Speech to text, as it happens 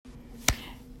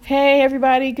Hey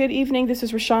everybody, good evening. This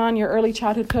is Rashawn, your early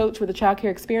childhood coach with a child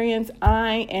care experience.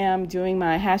 I am doing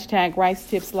my hashtag Rice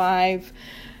Tips Live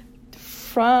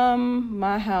from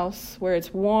my house where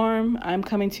it's warm. I'm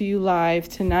coming to you live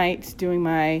tonight doing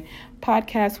my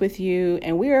podcast with you,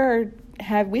 and we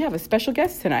have a special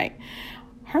guest tonight.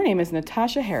 Her name is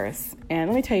Natasha Harris, and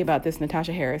let me tell you about this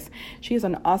Natasha Harris. She is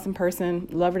an awesome person,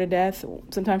 love her to death.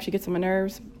 Sometimes she gets on my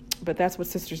nerves, but that's what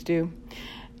sisters do.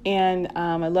 And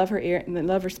I love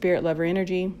her spirit, love her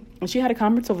energy. And she had a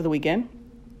conference over the weekend.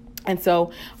 And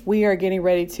so I'm getting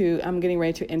ready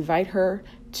to invite her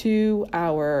to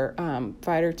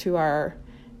our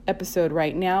episode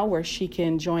right now where she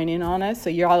can join in on us.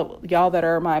 So y'all that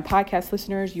are my podcast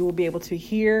listeners, you will be able to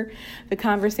hear the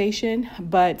conversation.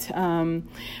 But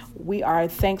we are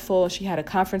thankful. She had a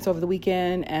conference over the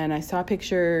weekend, and I saw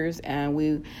pictures, and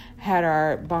we had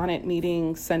our bonnet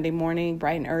meeting Sunday morning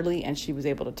bright and early, and she was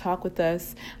able to talk with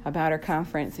us about her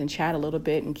conference and chat a little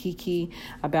bit and kiki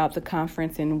about the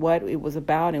conference and what it was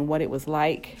about and what it was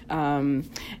like. And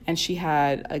she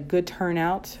had a good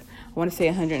turnout. I want to say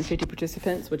 150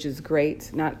 participants, which is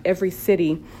great. Not every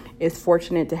city is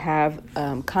fortunate to have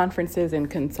conferences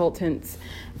and consultants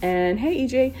and, hey,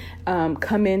 EJ,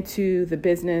 come into the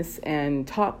business and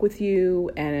talk with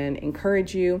you and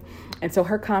encourage you. And so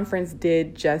her conference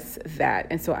did just that.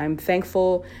 And so I'm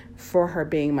thankful for her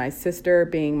being my sister,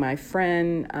 being my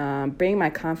friend, being my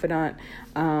confidant.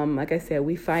 Like I said,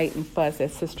 we fight and fuss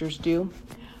as sisters do.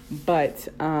 But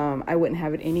I wouldn't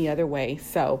have it any other way.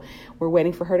 So we're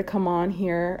waiting for her to come on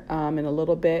here in a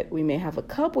little bit. We may have a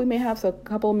couple of minutes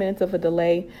of a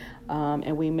delay,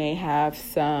 and we may have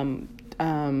some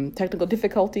technical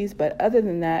difficulties. But other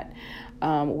than that,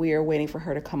 we are waiting for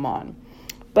her to come on.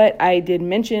 But I did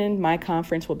mention my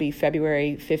conference will be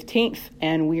February 15th,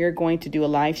 and we are going to do a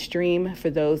live stream for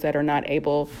those that are not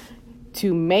able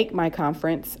to make my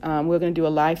conference. We're going to do a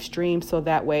live stream so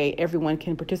that way everyone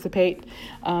can participate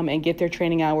and get their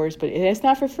training hours. But it's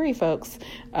not for free, folks.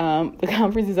 The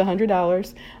conference is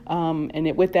 $100.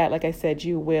 And with that, like I said,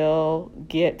 you will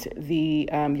get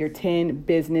your 10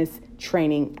 business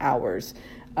training hours.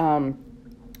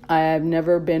 I've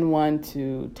never been one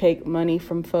to take money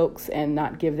from folks and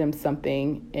not give them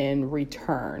something in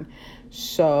return.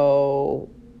 So,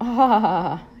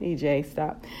 EJ,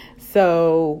 stop.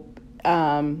 So,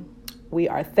 we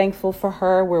are thankful for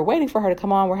her. We're waiting for her to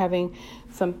come on. We're having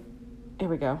We're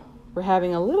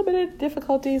having a little bit of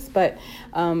difficulties, but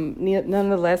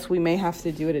nonetheless, we may have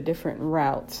to do it a different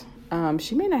route.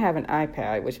 She may not have an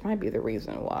iPad, which might be the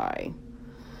reason why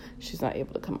she's not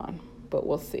able to come on, but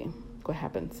we'll see what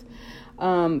happens.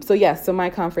 So my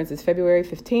conference is February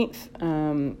 15th.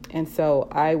 And so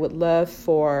I would love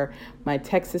for my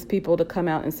Texas people to come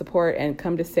out and support and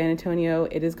come to San Antonio.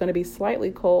 It is going to be slightly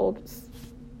cold,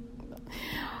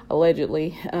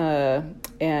 allegedly.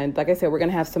 And like I said, we're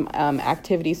going to have some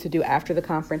activities to do after the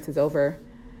conference is over.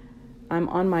 I'm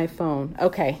on my phone.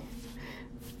 Okay.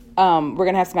 We're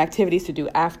going to have some activities to do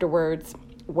afterwards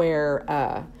where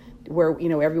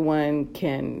everyone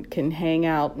can hang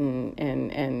out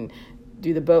and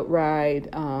do the boat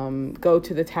ride, go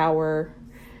to the tower.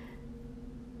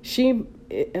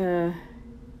 The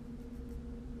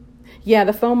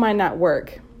phone might not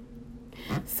work.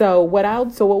 So what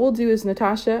we'll do is,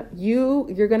 Natasha,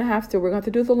 we're going to have to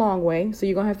do it the long way. So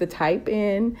you're going to have to type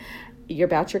in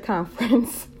about your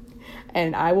conference.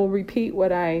 And I will repeat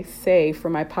what I say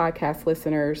for my podcast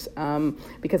listeners,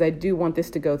 because I do want this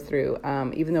to go through.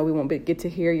 Even though we won't get to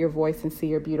hear your voice and see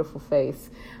your beautiful face,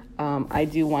 I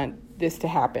do want this to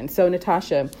happen. So,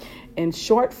 Natasha, in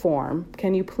short form,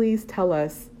 can you please tell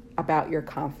us about your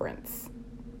conference?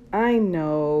 I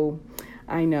know,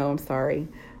 I'm sorry.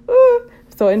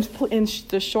 So in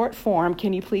the short form,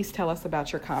 can you please tell us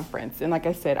about your conference? And like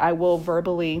I said, I will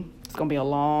verbally, it's going to be a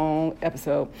long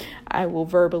episode, I will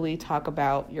verbally talk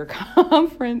about your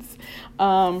conference.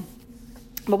 But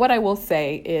what I will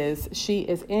say is she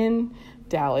is in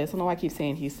Dallas. I don't know why I keep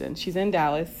saying Houston. She's in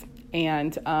Dallas.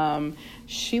 And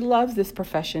she loves this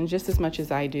profession just as much as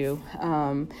I do.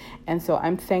 And so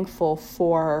I'm thankful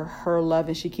for her love,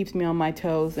 and she keeps me on my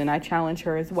toes, and I challenge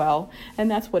her as well.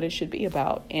 And that's what it should be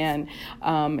about. And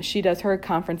she does her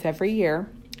conference every year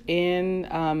in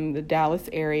the Dallas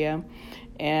area.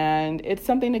 And it's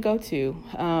something to go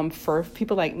to. For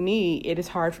people like me, it is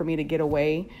hard for me to get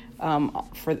away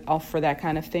for that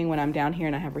kind of thing when I'm down here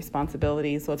and I have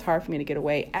responsibilities. So it's hard for me to get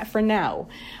away for now,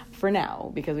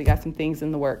 because we got some things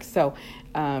in the works. So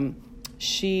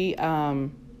she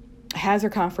has her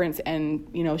conference, and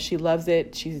she loves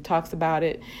it. She talks about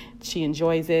it. She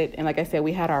enjoys it. And like I said,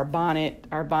 we had our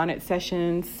bonnet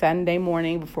session Sunday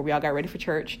morning before we all got ready for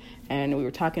church, and we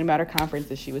were talking about her conference,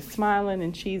 and she was smiling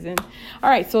and cheesing. All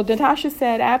right, so Natasha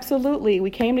said, absolutely, we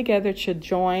came together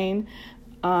to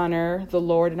honor the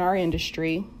Lord in our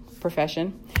industry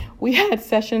profession. We had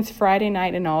sessions Friday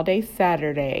night and all day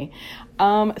Saturday.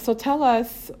 So tell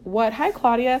us hi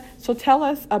Claudia. So tell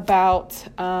us about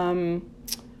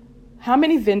how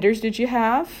many vendors did you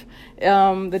have?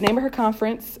 The name of her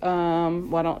conference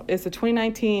it's the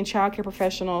 2019 Child Care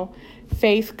Professional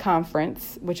Faith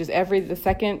Conference, which is the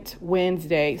second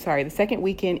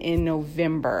weekend in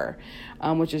November,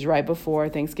 which is right before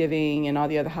Thanksgiving and all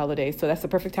the other holidays. So that's the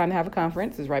perfect time to have a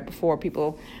conference. It's right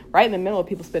in the middle of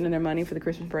people spending their money for the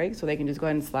Christmas break, so they can just go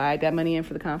ahead and slide that money in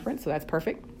for the conference. So that's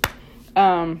perfect.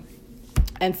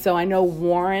 And so I know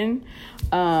Warren,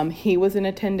 he was in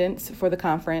attendance for the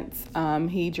conference.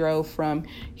 He drove from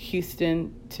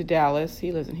Houston to Dallas.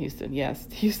 He lives in Houston. Yes,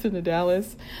 Houston to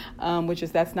Dallas,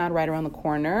 that's not right around the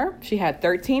corner. She had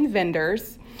 13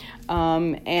 vendors.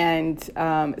 So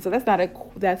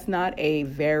that's not a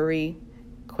very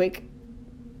quick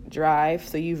drive.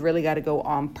 So you've really got to go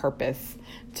on purpose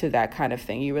to that kind of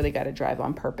thing. You really got to drive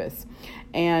on purpose.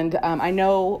 And I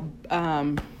know,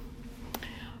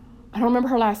 I don't remember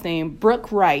her last name,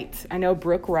 Brooke Wright. I know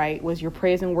Brooke Wright was your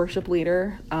praise and worship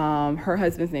leader. Her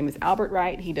husband's name is Albert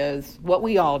Wright. He does what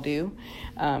we all do.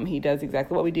 He does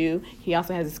exactly what we do. He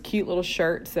also has this cute little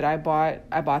shirts that I bought.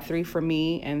 I bought 3 for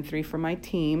me and 3 for my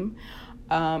team.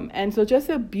 And so just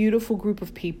a beautiful group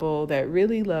of people that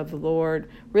really love the Lord,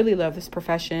 really love this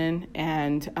profession.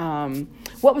 And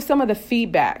what was some of the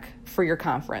feedback for your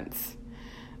conference?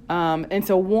 And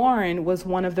so Warren was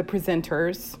one of the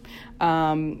presenters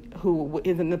who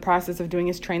is in the process of doing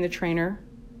his Train the Trainer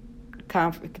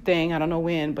thing. I don't know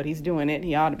when, but he's doing it.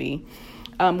 He ought to be.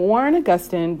 Warren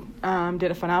Augustine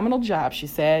did a phenomenal job, she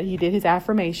said. He did his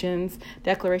affirmations,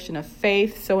 declaration of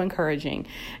faith, so encouraging.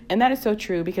 And that is so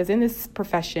true, because in this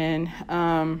profession,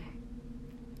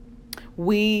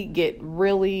 we get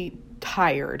really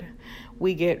tired.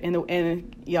 We get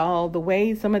and y'all, the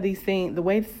way some of these things, the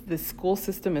way the school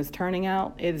system is turning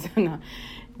out is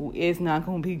not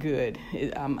going to be good.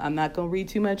 I'm not going to read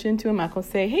too much into it. I'm not going to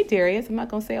say, hey, Darius, I'm not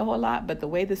going to say a whole lot, but the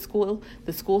way the school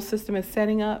system is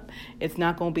setting up, it's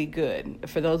not going to be good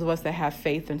for those of us that have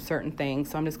faith in certain things.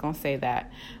 So I'm just going to say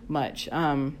that much.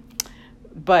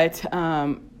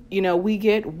 We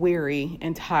get weary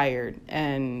and tired,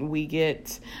 and we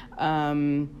get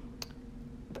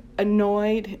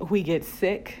annoyed, we get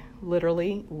sick,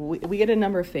 literally. We get a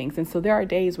number of things. And so there are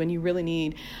days when you really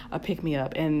need a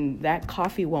pick-me-up, and that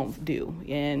coffee won't do.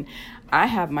 And I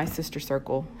have my sister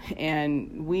circle,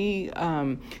 and we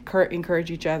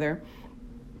encourage each other.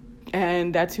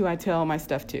 And that's who I tell my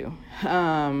stuff to.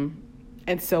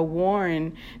 And so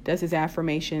Warren does his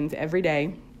affirmations every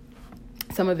day.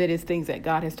 Some of it is things that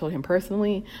God has told him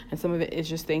personally, and some of it is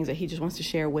just things that he just wants to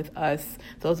share with us,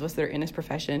 those of us that are in his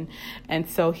profession. And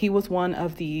so he was one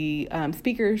of the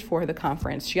speakers for the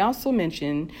conference. She also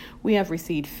mentioned, we have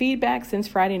received feedback since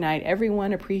Friday night.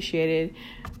 Everyone appreciated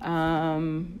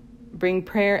bring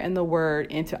prayer and the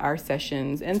word into our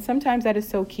sessions. And sometimes that is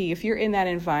so key. If you're in that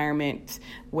environment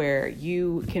where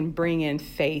you can bring in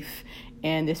faith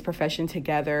and this profession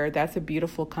together, that's a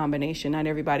beautiful combination. Not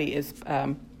everybody is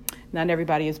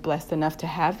blessed enough to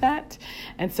have that.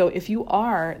 And so if you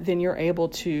are, then you're able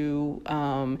to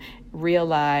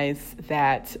realize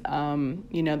that,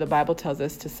 the Bible tells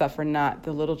us to suffer not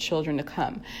the little children to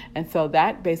come. And so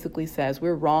that basically says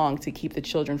we're wrong to keep the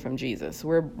children from Jesus.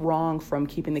 We're wrong from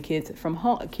keeping the kids at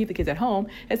home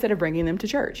instead of bringing them to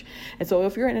church. And so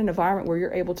if you're in an environment where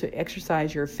you're able to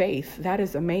exercise your faith, that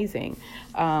is amazing.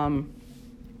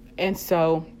 And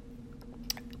so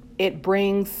it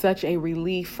brings such a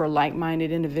relief for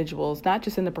like-minded individuals, not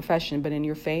just in the profession, but in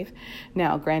your faith.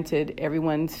 Now, granted,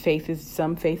 everyone's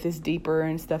some faith is deeper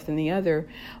and stuff than the other,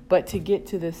 but to get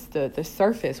to the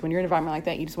surface, when you're in an environment like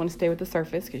that, you just want to stay with the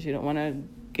surface because you don't want to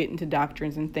get into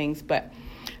doctrines and things, but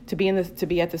to be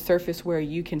at the surface where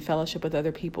you can fellowship with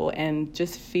other people and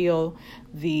just feel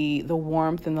the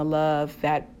warmth and the love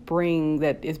that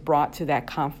is brought to that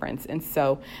conference. And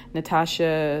so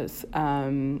Natasha's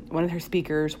one of her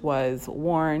speakers was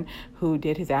Warren, who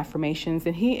did his affirmations,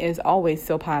 and he is always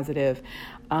so positive.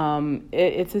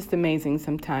 It's just amazing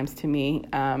sometimes to me.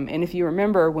 And if you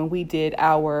remember when we did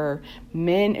our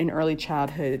men in early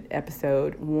childhood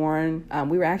episode, Warren,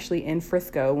 we were actually in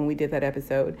Frisco when we did that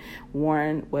episode.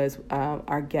 Warren was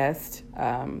our guest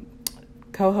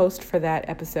co-host for that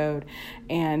episode.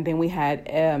 And then we had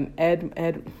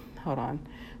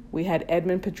We had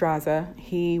Edmund Pedraza.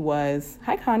 He was,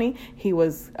 hi Connie, he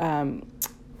was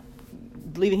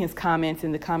leaving his comments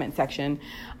in the comment section.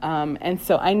 And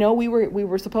so I know we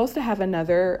were supposed to have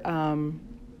another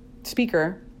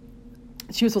speaker.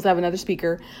 She was supposed to have another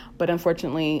speaker, but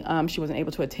unfortunately, she wasn't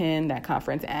able to attend that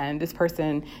conference. And this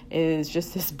person is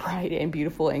just as bright and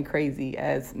beautiful and crazy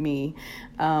as me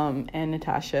and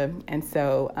Natasha. And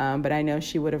so, but I know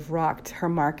she would have rocked her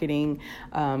marketing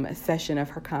session of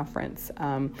her conference.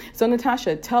 So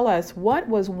Natasha, tell us, what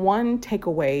was one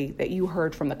takeaway that you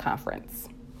heard from the conference?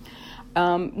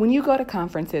 When you go to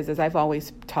conferences, as I've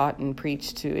always taught and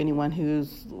preached to anyone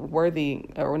who's worthy,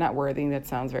 or not worthy, that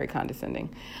sounds very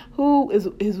condescending, who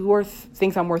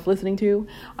thinks I'm worth listening to,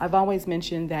 I've always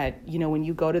mentioned that, when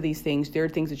you go to these things, there are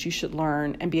things that you should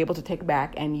learn and be able to take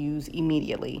back and use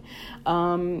immediately.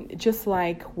 Just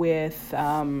like with,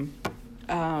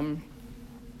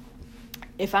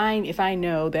 if I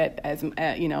know that, as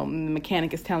the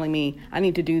mechanic is telling me I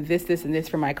need to do this, and this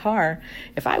for my car,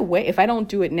 if I don't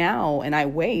do it now and I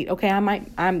wait, okay, I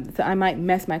might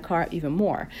mess my car even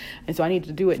more, and so I need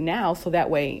to do it now so that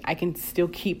way I can still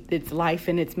keep its life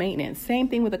and its maintenance. Same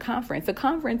thing with a conference. The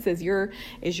conference is your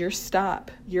stop,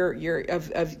 your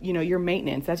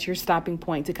maintenance. That's your stopping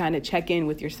point to kind of check in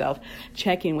with yourself,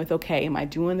 check in with, okay, am I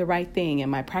doing the right thing?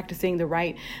 Am I practicing the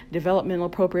right developmental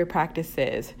appropriate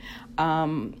practices?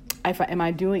 Am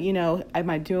I doing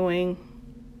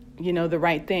the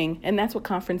right thing? And that's what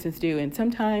conferences do. And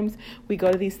sometimes we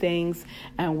go to these things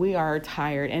and we are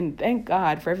tired. And thank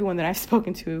God for everyone that I've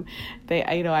spoken to.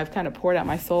 I've kind of poured out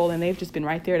my soul, and they've just been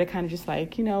right there to kind of just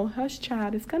like, hush,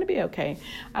 child, it's going to be okay.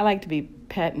 I like to be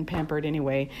pet and pampered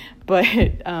anyway, but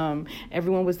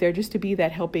everyone was there just to be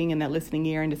that helping and that listening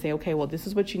ear, and to say, okay, well, this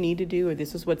is what you need to do, or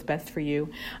this is what's best for you.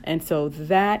 And so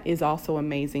that is also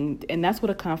amazing. And that's what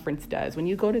a conference does. When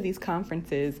you go to these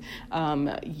conferences,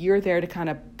 you're there to kind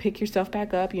of pick yourself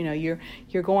back up.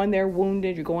 You're going there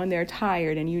wounded, you're going there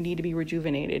tired, and you need to be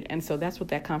rejuvenated. And so that's what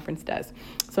that conference does.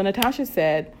 So Natasha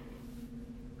said,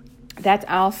 that's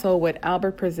also what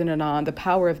Albert presented on, the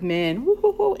power of men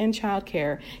in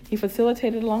childcare. He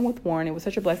facilitated along with Warren. It was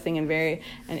such a blessing, and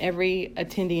every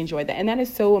attendee enjoyed that. And that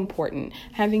is so important,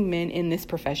 having men in this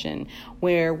profession,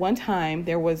 where one time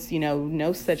there was,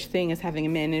 no such thing as having a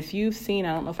man. And if you've seen,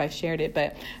 I don't know if I've shared it,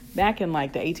 but back in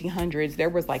like the 1800s, there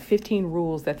was like 15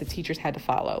 rules that the teachers had to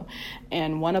follow.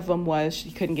 And one of them was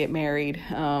she couldn't get married,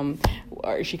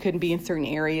 or she couldn't be in certain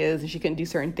areas, and she couldn't do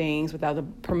certain things without the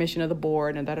permission of the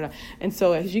board, and da-da-da. And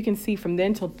so as you can see from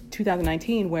then till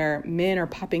 2019, where men are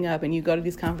popping up, and you go to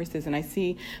these conferences and I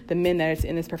see the men that are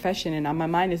in this profession, and my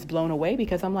mind is blown away,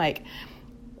 because I'm like,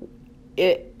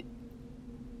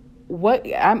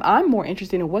 I'm more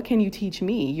interested in what can you teach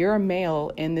me? You're a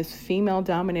male in this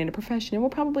female-dominated profession. It will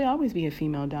probably always be a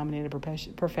female-dominated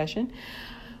profession.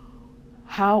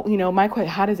 How,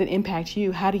 how does it impact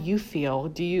you? How do you feel?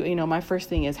 Do you, my first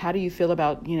thing is, how do you feel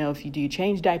about, if you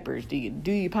change diapers? Do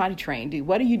you potty train?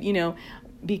 What do you,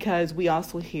 because we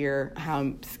also hear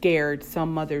how scared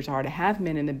some mothers are to have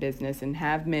men in the business and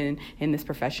have men in this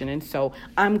profession. And so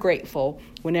I'm grateful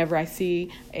whenever I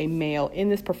see a male in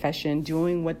this profession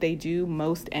doing what they do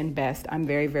most and best. I'm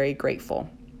very, very grateful.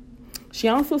 She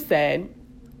also said,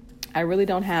 I really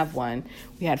don't have one.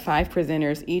 We had 5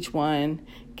 presenters. Each one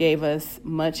gave us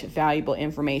much valuable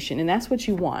information. And that's what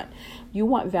you want. You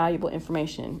want valuable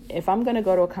information. If I'm going to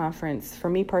go to a conference, for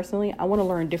me personally, I want to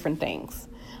learn different things.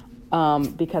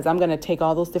 Because I'm going to take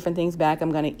all those different things back.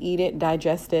 I'm going to eat it,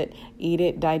 digest it,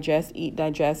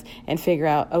 and figure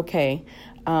out, okay,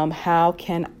 how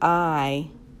can I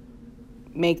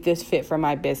make this fit for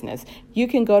my business? You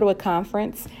can go to a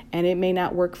conference and it may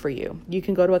not work for you. You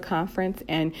can go to a conference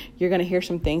and you're going to hear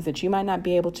some things that you might not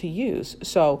be able to use.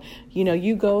 So,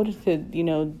 you go to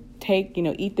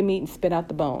eat the meat and spit out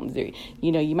the bones.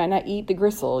 You might not eat the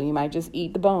gristle. You might just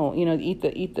eat the bone,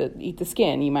 eat the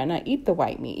skin. You might not eat the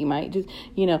white meat. You might just,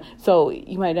 so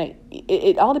you might not,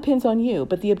 it all depends on you.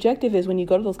 But the objective is, when you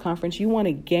go to those conferences, you want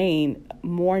to gain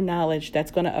more knowledge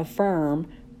that's going to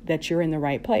affirm that you're in the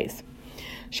right place.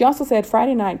 She also said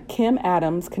Friday night, Kim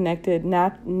Adams connected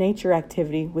nature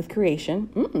activity with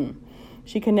creation.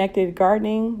 She connected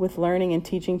gardening with learning and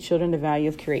teaching children the value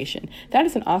of creation. That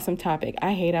is an awesome topic.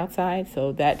 I hate outside,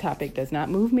 so that topic does not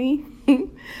move me.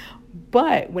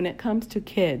 But when it comes to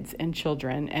kids and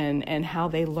children and how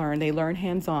they learn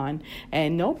hands-on,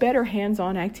 and no better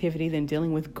hands-on activity than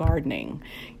dealing with gardening.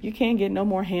 You can't get no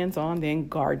more hands-on than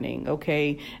gardening,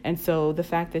 okay? And so the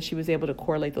fact that she was able to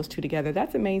correlate those two together,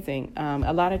 that's amazing.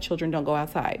 A lot of children don't go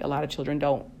outside. A lot of children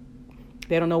don't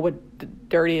know what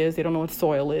dirt is. They don't know what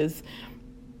soil is.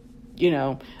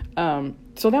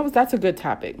 So that's a good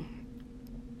topic.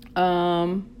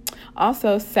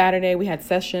 Also, Saturday, we had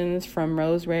sessions from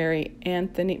Rosemary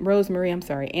Anthony.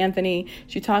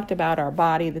 She talked about our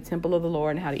body, the temple of the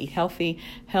Lord, and how to eat healthy.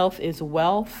 Health is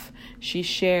wealth. She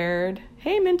shared,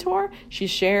 hey, mentor, she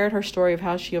shared her story of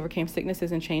how she overcame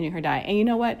sicknesses and changing her diet. And you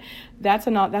know what? That's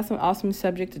an awesome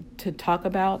subject to talk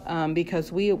about, because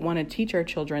we want to teach our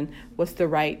children what the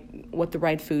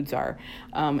right foods are,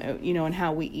 and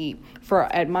how we eat.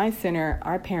 At my center,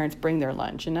 our parents bring their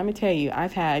lunch. And let me tell you,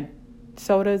 I've had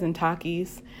sodas and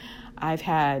Takis. I've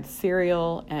had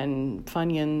cereal and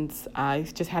Funyuns. I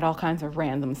just had all kinds of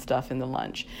random stuff in the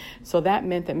lunch. So that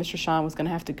meant that Mr. Sean was going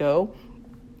to have to go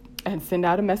and send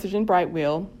out a message in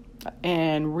Brightwheel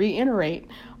and reiterate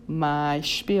my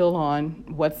spiel on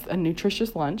what's a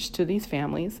nutritious lunch to these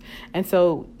families. And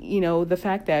so, the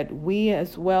fact that we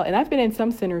as well, and I've been in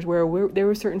some centers where there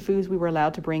were certain foods we were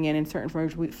allowed to bring in and certain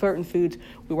foods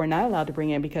we were not allowed to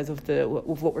bring in because of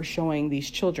what we're showing these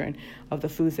children of the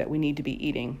foods that we need to be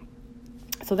eating.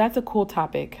 So that's a cool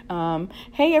topic.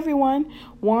 Hey, everyone.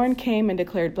 Warren came and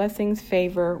declared blessings,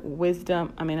 favor,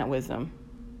 not wisdom.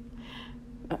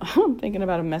 I'm thinking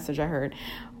about a message I heard.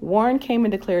 Warren came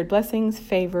and declared blessings,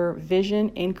 favor, vision,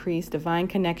 increase, divine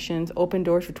connections, open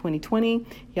doors for 2020.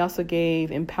 He also gave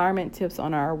empowerment tips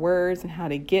on our words and how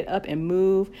to get up and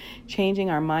move, changing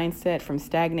our mindset from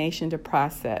stagnation to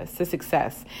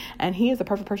success. And he is the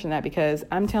perfect person for that, because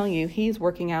I'm telling you, he's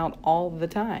working out all the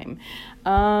time.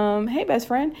 Hey, best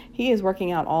friend, he is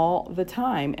working out all the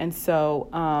time. And so,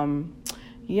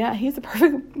 he's the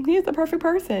perfect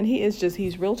person.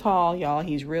 He's real tall, y'all.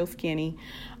 He's real skinny.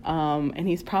 And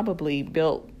he's probably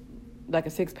built like a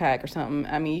 6-pack or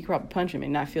something. I mean, you could probably punch him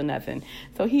and not feel nothing.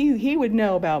 So he would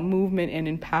know about movement and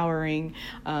empowering,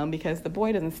 because the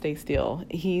boy doesn't stay still.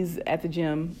 He's at the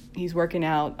gym. He's working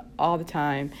out all the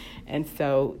time. And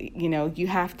so, you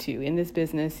have to, in this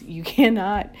business, you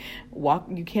cannot walk.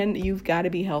 You've got to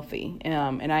be healthy.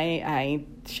 And I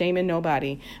shaming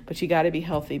nobody, but you got to be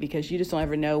healthy, because you just don't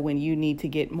ever know when you need to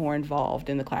get more involved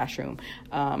in the classroom,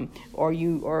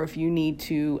 or if you need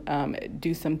to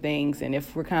do some things. And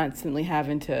if we're constantly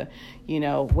having to,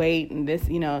 wait and this,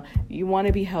 you want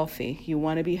to be healthy. You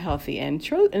want to be healthy. And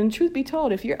truth be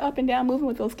told, if you're up and down moving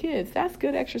with those kids, that's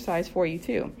good exercise for you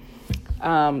too.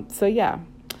 So yeah,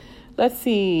 let's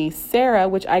see. Sarah,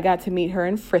 which I got to meet her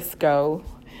in Frisco,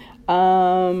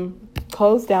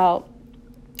 closed out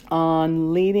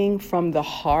on leading from the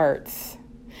heart.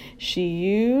 She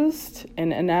used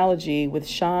an analogy with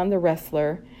Sean the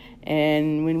wrestler,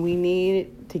 and when we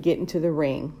need to get into the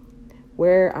ring,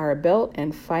 wear our belt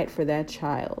and fight for that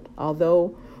child.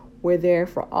 Although we're there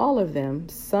for all of them,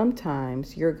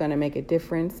 sometimes you're going to make a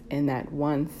difference in that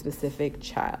one specific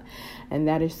child. And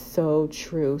that is so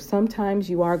true. Sometimes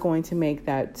you are going to make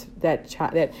that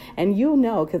child, and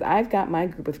because I've got my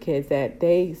group of kids that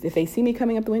if they see me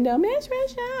coming up the window, Miss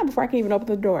Risha, before I can even open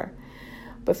the door.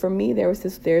 But for me,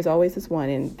 there's always this one,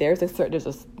 and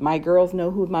my girls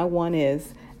know who my one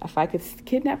is. If I could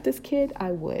kidnap this kid, I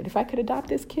would. If I could adopt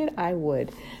this kid, I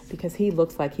would, because he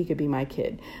looks like he could be my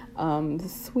kid. The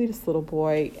sweetest little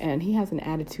boy, and he has an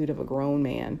attitude of a grown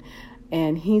man.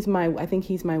 And I think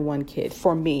he's my one kid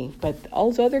for me. But all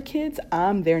those other kids,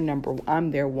 I'm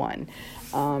their one.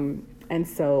 And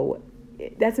so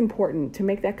that's important to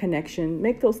make that connection.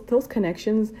 Make those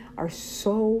connections are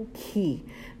so key.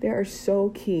 They are so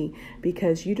key,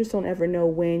 because you just don't ever know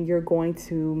when you're going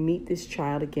to meet this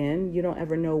child again. You don't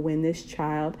ever know when this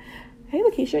child, hey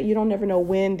Lakeisha, you don't ever know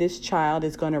when this child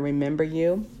is going to remember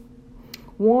you.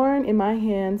 Warren is my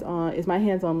hands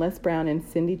on Les Brown and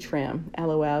Cindy Trim.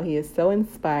 LOL. He is so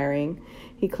inspiring.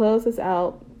 He closed us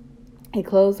out. He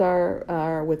closed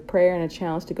our with prayer and a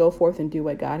challenge to go forth and do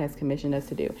what God has commissioned us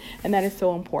to do. And that is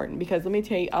so important, because let me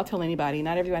tell you, I'll tell anybody,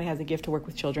 not everybody has a gift to work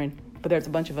with children, but there's a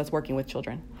bunch of us working with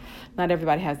children. Not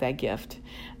everybody has that gift.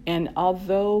 And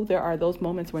although there are those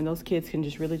moments when those kids can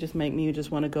just really just make me just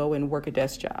want to go and work a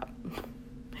desk job,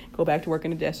 go back to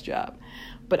working a desk job.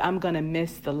 But I'm going to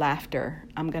miss the laughter.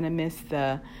 I'm going to miss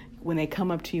when they come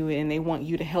up to you and they want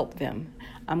you to help them.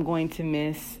 I'm going to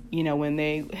miss, when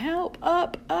they help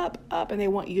up, and they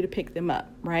want you to pick them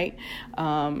up, right?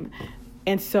 And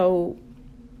so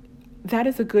that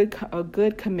is a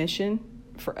good commission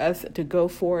for us to go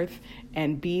forth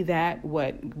and be that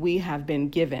what we have been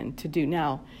given to do.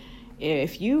 Now,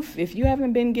 if you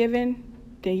haven't been given,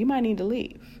 then you might need to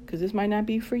leave, because this might not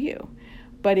be for you.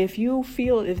 But if you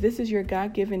feel, if this is your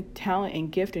God-given talent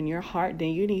and gift in your heart, then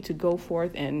you need to go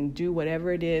forth and do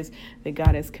whatever it is that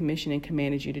God has commissioned and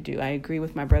commanded you to do. I agree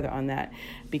with my brother on that,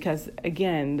 because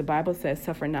again, the Bible says,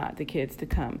 suffer not the kids to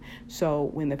come. So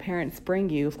when the parents bring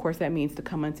you, of course, that means to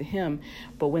come unto him.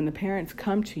 But when the parents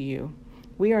come to you,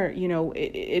 we are,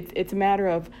 it's a matter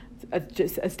of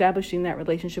just establishing that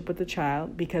relationship with the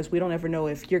child, because we don't ever know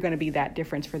if you're going to be that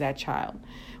difference for that child.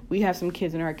 We have some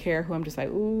kids in our care who I'm just like,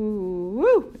 ooh,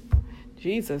 woo,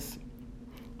 Jesus.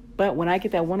 But when I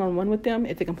get that one-on-one with them,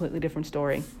 it's a completely different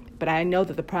story. But I know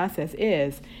that the process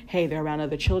is, hey, they're around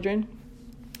other children,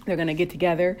 they're going to get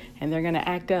together and they're going to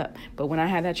act up. But when I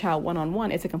have that child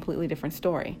one-on-one, it's a completely different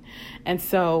story. And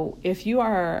so if you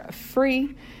are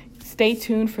free, stay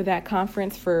tuned for that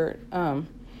conference for,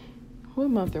 what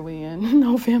month are we in?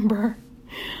 November.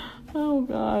 Oh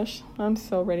gosh, I'm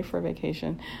so ready for a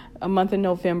vacation. A month in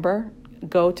November.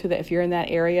 Go to if you're in that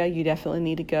area, you definitely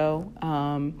need to go.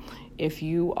 If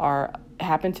you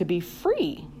happen to be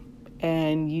free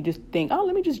and you just think, oh,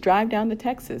 let me just drive down to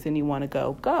Texas, and you want to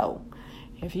go.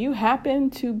 If you happen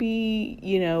to be,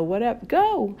 whatever,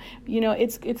 go.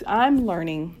 I'm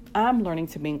learning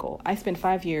to mingle. I spent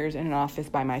 5 years in an office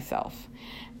by myself,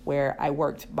 where I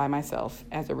worked by myself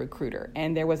as a recruiter,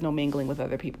 and there was no mingling with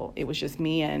other people. It was just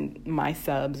me and my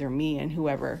subs, or me and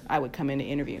whoever I would come in to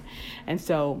interview. And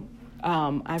so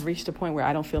I've reached a point where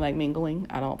I don't feel like mingling.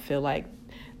 I don't feel like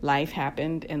life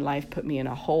happened and life put me in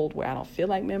a hold where I don't feel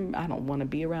like I don't want to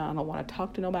be around. I don't want to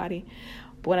talk to nobody.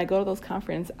 But when I go to those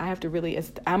conferences, I have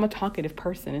to I'm a talkative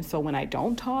person. And so when I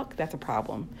don't talk, that's a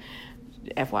problem.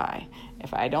 FYI.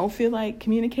 If I don't feel like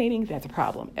communicating, that's a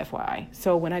problem. FYI.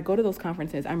 So when I go to those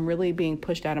conferences, I'm really being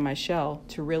pushed out of my shell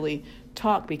to really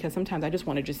talk, because sometimes I just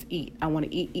want to just eat. I want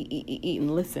to eat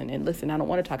and listen. I don't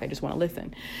want to talk. I just want to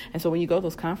listen. And so when you go to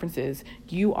those conferences,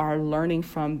 you are learning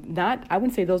from I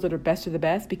wouldn't say those are the best of the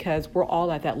best, because we're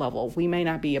all at that level. We may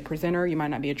not be a presenter, you might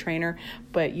not be a trainer,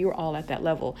 but you're all at that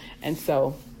level. And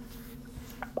so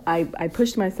I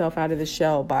pushed myself out of the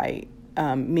shell by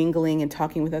mingling and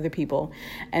talking with other people.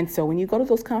 And so when you go to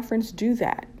those conferences, do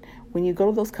that. When you go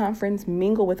to those conferences,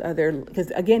 mingle with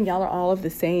because again, y'all are all of the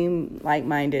same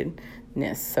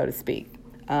like-mindedness, so to speak.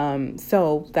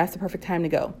 So that's the perfect time to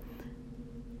go.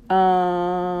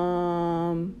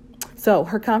 So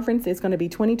her conference is going to be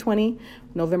 2020,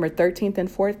 November 13th and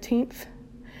 14th.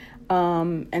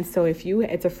 And so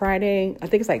it's a Friday, I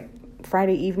think it's like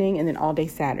Friday evening and then all day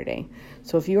Saturday.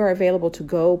 So if you are available to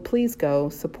go, please go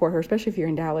support her, especially if you're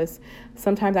in Dallas.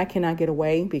 Sometimes I cannot get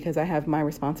away because I have my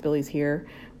responsibilities here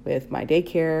with my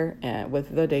daycare and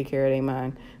with the daycare, it ain't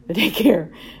mine, the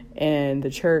daycare and the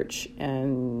church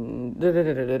and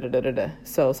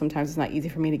So sometimes it's not easy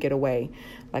for me to get away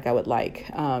like I would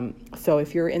like. So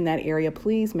if you're in that area,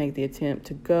 please make the attempt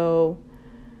to go.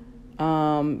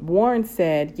 Warren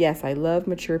said, yes, I love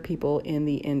mature people in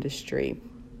the industry.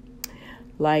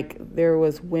 Like there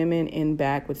was women in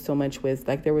back with so much wisdom.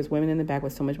 Like there was women in the back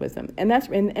with so much wisdom, and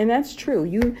that's true.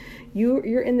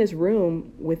 You're in this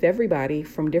room with everybody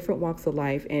from different walks of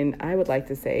life, and I would like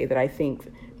to say that I think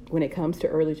when it comes to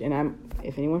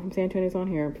if anyone from San Antonio is on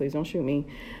here, please don't shoot me.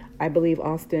 I believe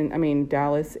Dallas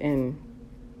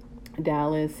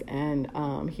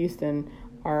and Houston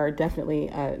are definitely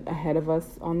ahead of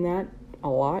us on that a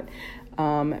lot.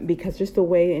 Because just the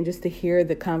way and just to hear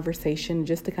the conversation,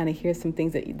 just to kind of hear some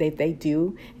things that they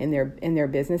do in their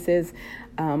businesses,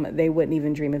 they wouldn't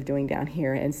even dream of doing down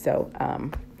here. And so,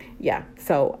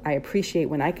 so I appreciate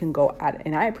when I can go out,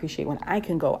 and I appreciate when I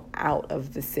can go out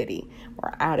of the city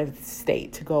or out of the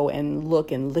state to go and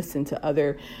look and listen to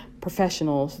other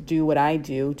professionals do what I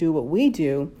do what we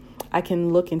do. I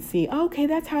can look and see, okay,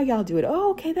 that's how y'all do it.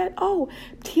 Oh, okay,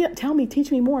 tell me,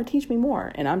 teach me more.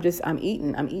 And I'm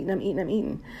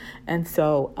eating. And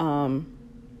so,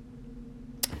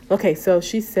 okay, so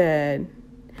she said,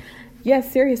 yes,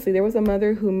 seriously, there was a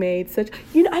mother who made such,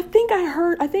 I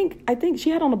think she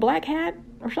had on a black hat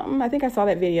or something. I think I saw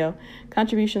that video.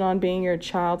 Contribution on being your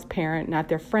child's parent, not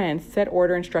their friend. Set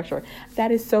order and structure.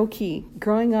 That is so key.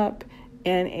 Growing up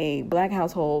in a black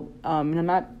household, and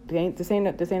this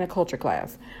ain't a culture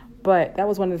class, but that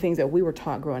was one of the things that we were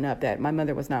taught growing up, that my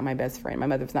mother was not my best friend. My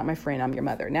mother was not my friend. I'm your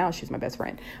mother. Now she's my best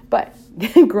friend. But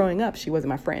growing up, she wasn't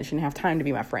my friend. She didn't have time to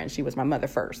be my friend. She was my mother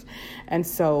first. And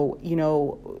so,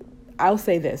 I'll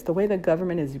say this, the way the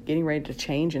government is getting ready to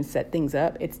change and set things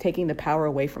up, it's taking the power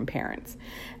away from parents.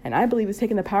 And I believe it's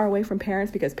taking the power away from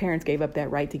parents because parents gave up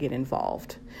that right to get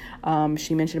involved.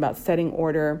 She mentioned about setting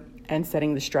order and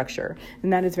setting the structure.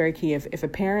 And that is very key. If a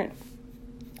parent,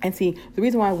 and see, the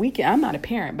reason why I'm not a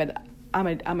parent, but I'm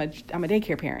a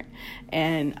daycare parent,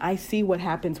 and I see what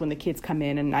happens when the kids come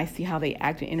in, and I see how they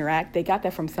act and interact. They got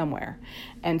that from somewhere.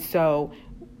 And so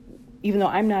even though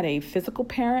I'm not a physical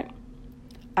parent,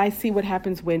 I see what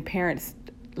happens when parents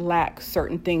lack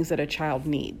certain things that a child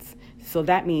needs. So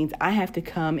that means I have to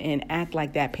come and act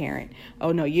like that parent.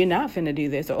 Oh, no, you're not finna do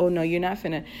this. Oh, no, you're not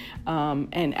finna.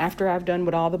 And after I've done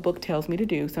what all the book tells me to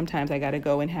do, sometimes I got to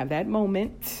go and have that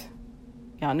moment.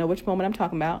 Y'all know which moment I'm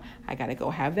talking about. I got to go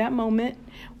have that moment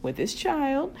with this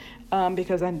child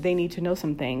because they need to know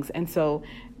some things. And so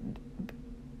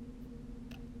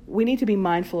we need to be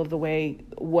mindful of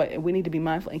we need to be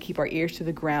mindful and keep our ears to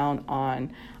the ground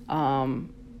on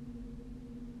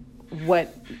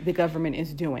what the government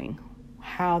is doing,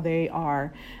 how they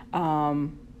are,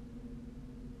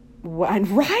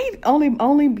 right?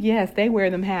 Only, yes, they wear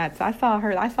them hats. I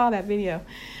saw that video.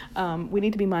 We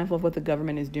need to be mindful of what the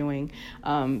government is doing.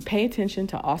 Pay attention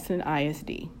to Austin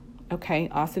ISD. Okay.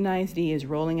 Austin ISD is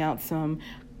rolling out some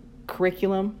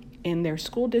curriculum in their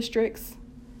school districts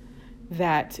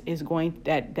that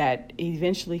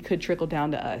eventually could trickle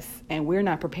down to us. And we're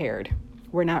not prepared.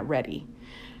 We're not ready.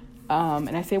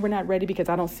 And I say we're not ready because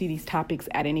I don't see these topics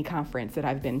at any conference that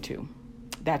I've been to.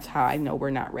 That's how I know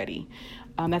we're not ready.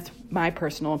 That's my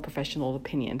personal and professional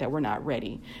opinion, that we're not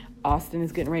ready. Austin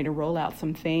is getting ready to roll out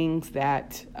some things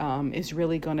that is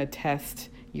really going to test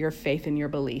your faith and your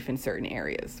belief in certain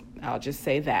areas. I'll just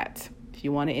say that. If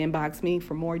you want to inbox me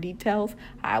for more details,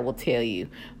 I will tell you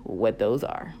what those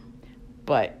are.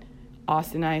 But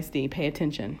Austin ISD, pay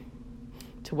attention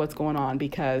to what's going on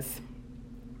because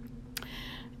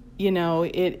down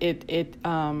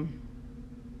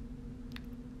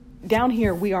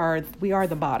here we are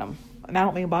the bottom. And I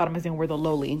don't mean bottom as in we're the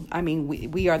lowly. I mean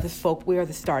we are the folk. We are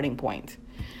the starting point.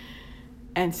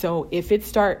 And so if it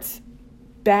starts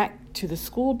back to the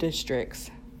school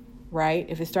districts, right?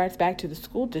 If it starts back to the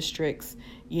school districts,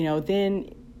 then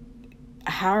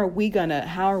how are we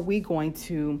going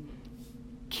to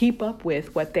keep up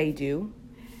with what they do?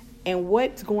 And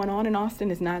what's going on in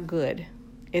Austin is not good.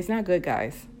 It's not good,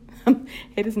 guys.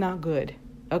 It is not good.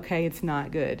 Okay, it's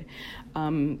not good.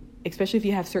 Especially if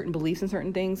you have certain beliefs in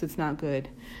certain things, it's not good.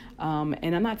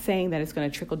 And I'm not saying that it's going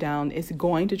to trickle down. It's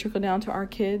going to trickle down to our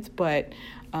kids, but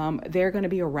they're going to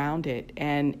be around it.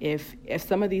 And if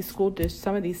some of these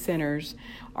some of these centers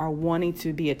are wanting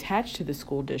to be attached to the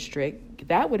school district,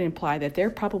 that would imply that they're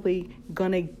probably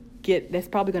going to that's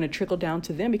probably going to trickle down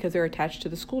to them because they're attached to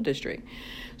the school district.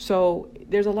 So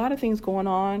there's a lot of things going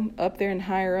on up there in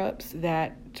higher ups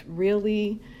that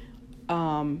really,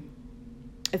 we're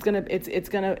going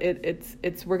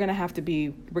to have to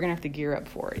gear up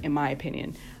for it, in my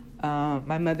opinion.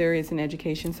 My mother is in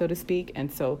education, so to speak.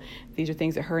 And so these are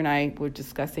things that her and I were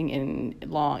discussing in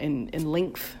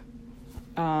length.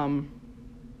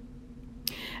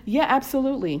 Yeah,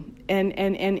 absolutely.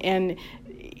 And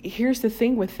here's the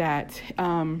thing with that.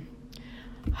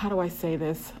 How do I say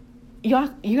this? You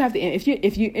have to,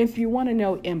 if you want to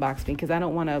know, inbox me, because I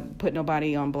don't want to put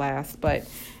nobody on blast, but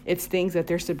it's things that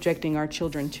they're subjecting our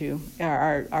children to,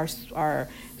 our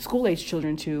school age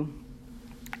children to,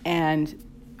 and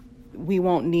they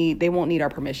won't need our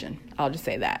permission. I'll just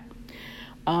say that.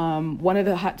 One of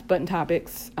the hot button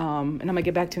topics, and I'm gonna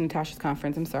get back to Natasha's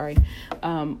conference. I'm sorry.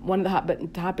 One of the hot button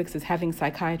topics is having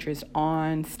psychiatrists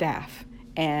on staff.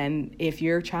 And if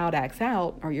your child acts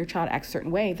out or your child acts a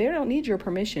certain way, they don't need your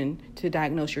permission to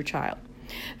diagnose your child.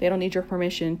 They don't need your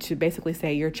permission to basically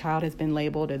say your child has been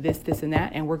labeled a this, and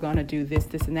that, and we're going to do this,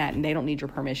 and that, and they don't need your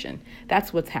permission.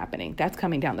 That's what's happening. That's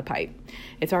coming down the pipe.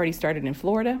 It's already started in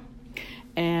Florida.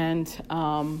 And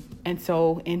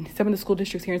so in some of the school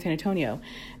districts here in San Antonio,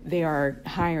 they are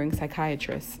hiring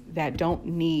psychiatrists that don't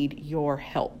need your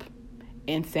help.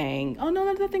 And saying, oh, no,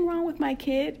 there's nothing wrong with my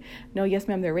kid. No, yes,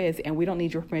 ma'am, there is. And we don't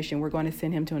need your permission. We're going to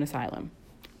send him to an asylum.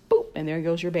 Boop. And there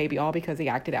goes your baby, all because he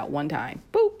acted out one time.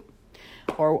 Boop.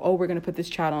 Or, oh, we're going to put this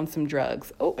child on some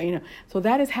drugs. Oh, so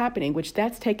that is happening, which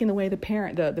that's taking away the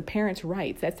parent's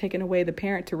rights. That's taking away the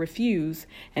parent to refuse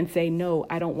and say, no,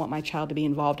 I don't want my child to be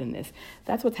involved in this.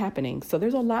 That's what's happening. So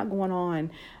there's a lot going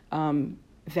on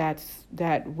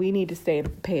that we need to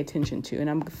pay attention to. And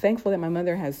I'm thankful that my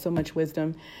mother has so much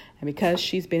wisdom. And because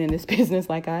she's been in this business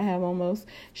like I have almost,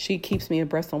 she keeps me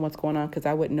abreast on what's going on because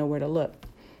I wouldn't know where to look.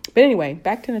 But anyway,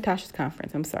 back to Natasha's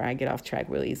conference. I'm sorry, I get off track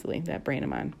really easily, that brain of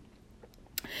mine.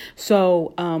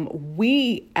 So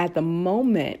we, at the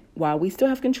moment, while we still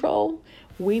have control,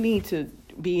 we need to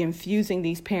be infusing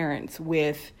these parents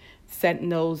with setting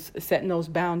those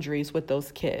boundaries with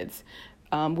those kids.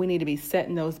 We need to be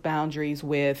setting those boundaries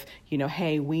with,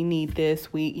 hey, we need this.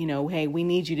 Hey, we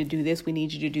need you to do this. We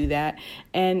need you to do that.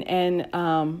 And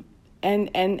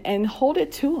and hold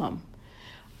it to them.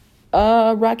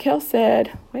 Raquel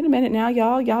said, wait a minute now,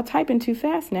 y'all typing too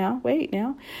fast now. Wait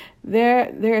now.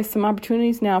 There are some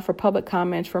opportunities now for public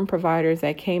comments from providers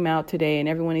that came out today, and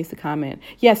everyone needs to comment.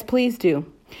 Yes, please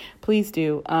do. Please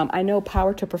do. I know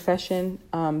Power to Profession,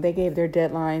 they gave their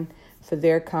deadline for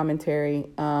their commentary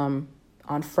on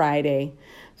Friday.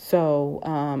 So,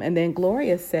 and then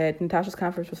Gloria said, Natasha's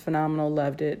conference was phenomenal,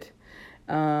 loved it.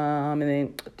 And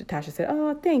then Natasha said,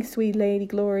 oh, thanks, sweet lady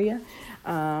Gloria.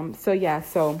 There's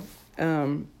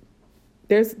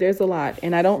a lot,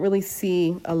 and I don't really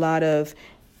see a lot of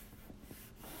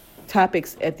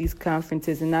topics at these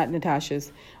conferences, and not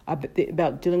Natasha's,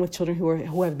 about dealing with children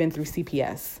who have been through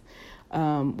CPS.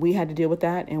 We had to deal with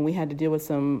that, and we had to deal with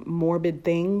some morbid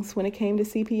things when it came to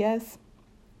CPS.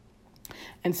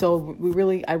 And so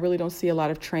I really don't see a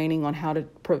lot of training on how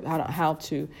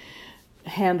to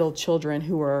handle children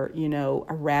who are,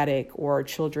 erratic, or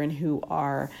children who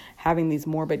are having these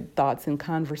morbid thoughts and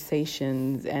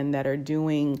conversations, and that are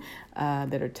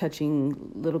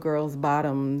touching little girls'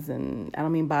 bottoms, and I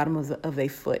don't mean bottoms of their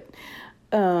foot,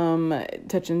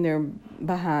 touching their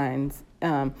behinds.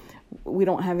 We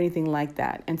don't have anything like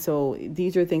that. And so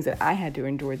these are things that I had to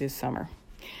endure this summer.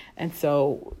 And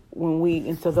so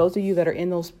those of you that are in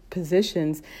those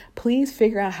positions, please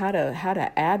figure out how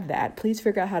to add that. Please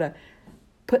figure out how to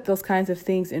put those kinds of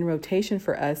things in rotation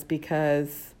for us,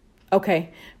 because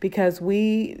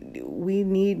we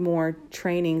need more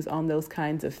trainings on those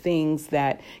kinds of things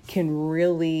that can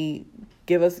really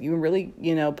put us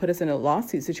in a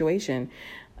lawsuit situation.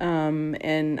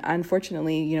 And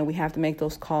unfortunately, we have to make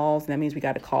those calls, and that means we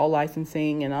got to call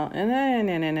licensing and all.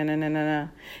 No.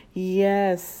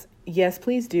 Yes,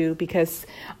 please do, because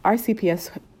our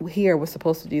CPS here was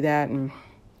supposed to do that, and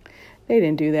they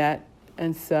didn't do that.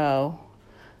 And so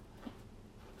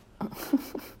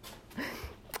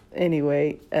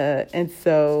anyway, and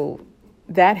so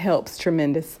that helps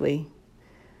tremendously.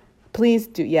 Please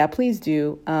do. Yeah, please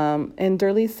do. And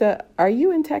Derlisa, are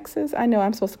you in Texas? I know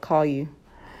I'm supposed to call you.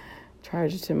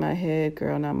 Charge it to my head,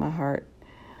 girl, not my heart.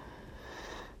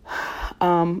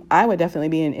 I would definitely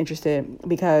be interested,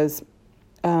 because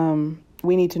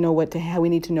we need to know we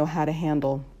need to know how to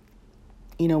handle.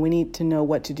 We need to know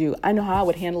what to do. I know how I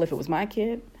would handle if it was my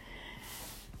kid.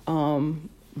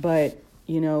 But,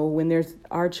 when there's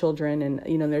our children and,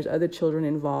 there's other children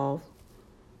involved,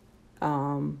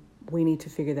 we need to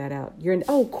figure that out.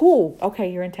 Cool.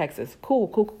 Okay, you're in Texas.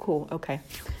 Cool. Okay.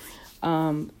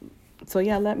 So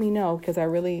yeah, let me know, because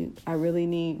we really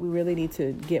need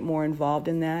to get more involved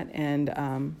in that.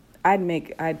 And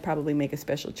I'd probably make a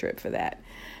special trip for that,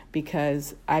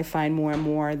 because I find more and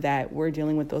more that we're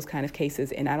dealing with those kind of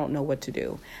cases, and I don't know what to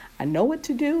do. I know what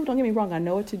to do. Don't get me wrong. I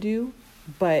know what to do,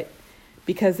 but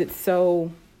because it's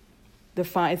so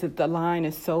defined, the line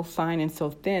is so fine and so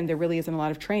thin, there really isn't a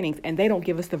lot of trainings, and they don't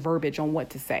give us the verbiage on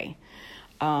what to say.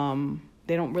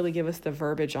 They don't really give us the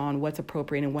verbiage on what's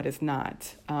appropriate and what is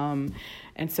not. And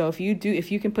so if you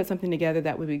can put something together,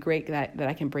 that would be great, that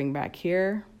I can bring back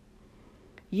here.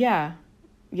 Yeah.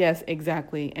 Yes,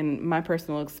 exactly. And my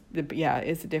personal, it's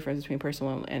the difference between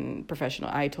personal and professional.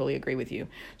 I totally agree with you.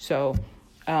 So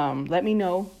let me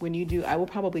know when you do. I will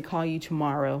probably call you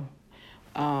tomorrow.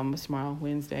 What's tomorrow?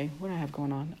 Wednesday. What do I have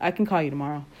going on? I can call you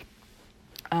tomorrow.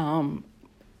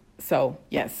 So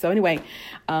yes. So anyway,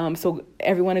 so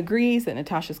everyone agrees that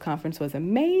Natasha's conference was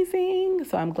amazing.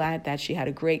 So I'm glad that she had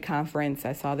a great conference.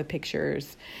 I saw the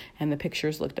pictures, and the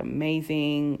pictures looked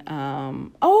amazing.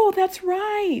 Oh, that's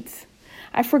right.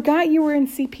 I forgot you were in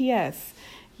CPS.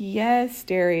 Yes,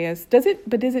 Darius. Is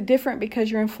it different because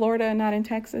you're in Florida and not in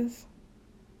Texas?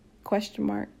 Question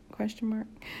mark.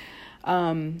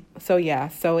 So yeah.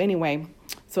 So anyway,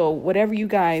 so whatever you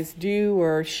guys do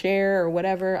or share or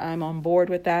whatever, I'm on board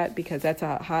with that, because that's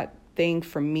a hot thing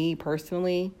for me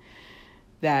personally,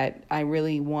 that I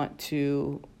really want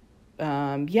to,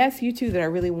 yes, you too, that I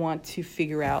really want to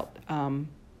figure out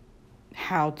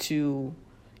how to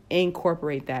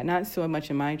incorporate that. Not so much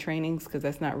in my trainings, because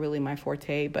that's not really my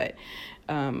forte, but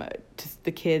just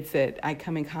the kids that I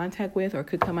come in contact with or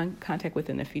could come in contact with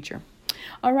in the future.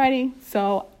 Alrighty,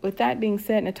 so with that being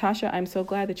said, Natasha, I'm so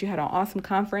glad that you had an awesome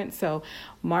conference. So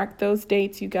mark those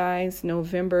dates, you guys,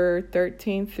 November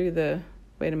 13th through the,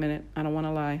 wait a minute, I don't want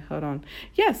to lie, hold on.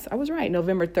 Yes, I was right,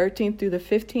 November 13th through the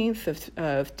 15th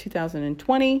of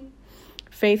 2020.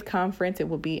 Faith Conference. It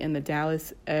will be in the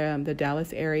Dallas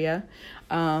area.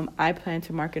 I plan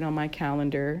to mark it on my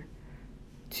calendar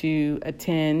to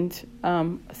attend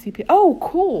CP. Oh,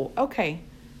 cool. Okay.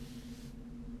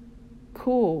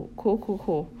 Cool.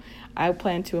 I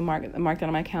plan to mark that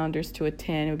on my calendars to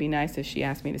attend. It would be nice if she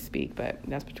asked me to speak, but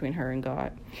that's between her and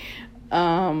God.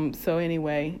 So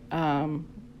anyway,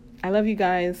 I love you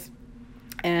guys.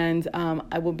 And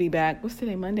I will be back. What's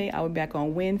today? Monday? I will be back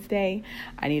on Wednesday.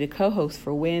 I need a co-host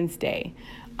for Wednesday.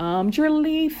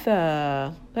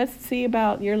 Jerletha, let's see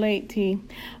about your late tea.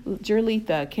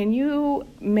 Jerletha, can you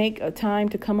make a time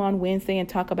to come on Wednesday and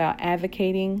talk about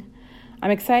advocating? I'm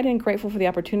excited and grateful for the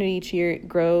opportunity each year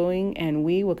growing, and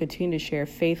we will continue to share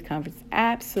faith conference.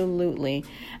 Absolutely.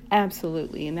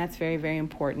 And that's very, very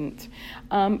important.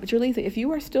 Jerletha, if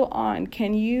you are still on,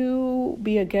 can you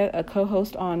be a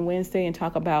co-host on Wednesday and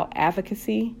talk about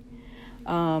advocacy?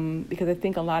 Because I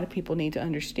think a lot of people need to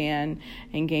understand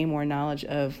and gain more knowledge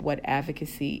of what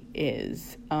advocacy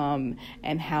is,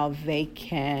 and how they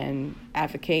can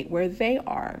advocate where they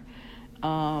are.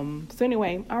 So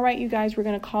anyway, all right, you guys, we're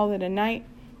going to call it a night.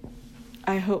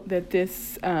 I hope that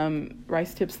this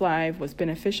Rice Tips Live was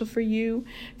beneficial for you.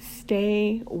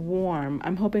 Stay warm.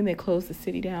 I'm hoping they close the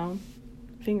city down.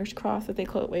 Fingers crossed that they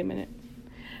close. Wait a minute.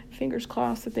 Fingers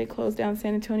crossed that they close down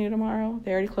San Antonio tomorrow.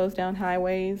 They already closed down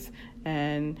highways,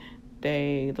 and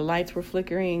the lights were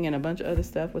flickering, and a bunch of other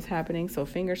stuff was happening. So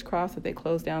fingers crossed that they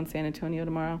close down San Antonio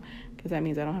tomorrow, because that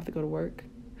means I don't have to go to work,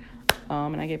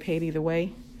 and I get paid either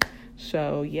way.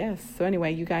 So, yes. So,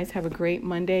 anyway, you guys have a great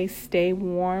Monday. Stay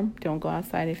warm. Don't go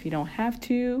outside if you don't have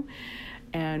to.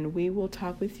 And we will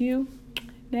talk with you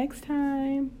next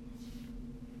time.